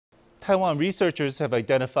Taiwan researchers have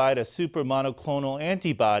identified a super monoclonal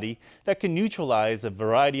antibody that can neutralize a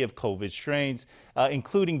variety of COVID strains,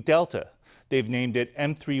 including Delta. They've named it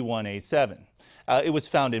M31A7. It was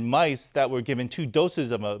found in mice that were given 2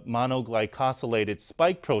 doses of a monoglycosylated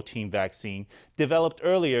spike protein vaccine developed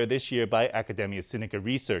earlier this year by Academia Sinica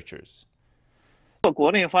researchers. They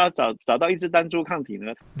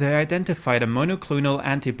identified a monoclonal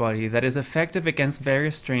antibody that is effective against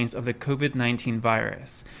various strains of the COVID-19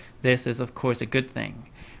 virus. This is, of course, a good thing.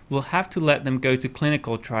 We'll have to let them go to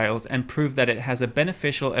clinical trials and prove that it has a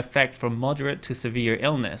beneficial effect for moderate to severe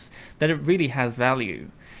illness, that it really has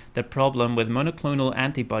value. The problem with monoclonal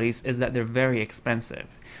antibodies is that they're very expensive,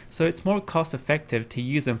 so it's more cost-effective to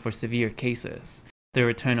use them for severe cases. The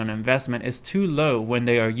return on investment is too low when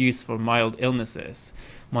they are used for mild illnesses.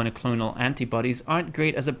 Monoclonal antibodies aren't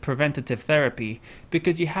great as a preventative therapy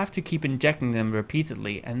because you have to keep injecting them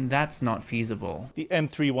repeatedly, and that's not feasible. The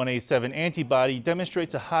M31A7 antibody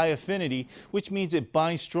demonstrates a high affinity, which means it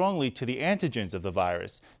binds strongly to the antigens of the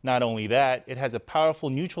virus. Not only that, it has a powerful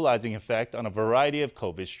neutralizing effect on a variety of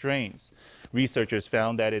COVID strains. Researchers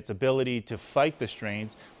found that its ability to fight the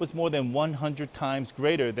strains was more than 100 times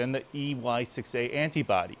greater than the EY6A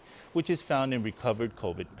antibody, which is found in recovered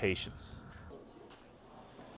COVID patients.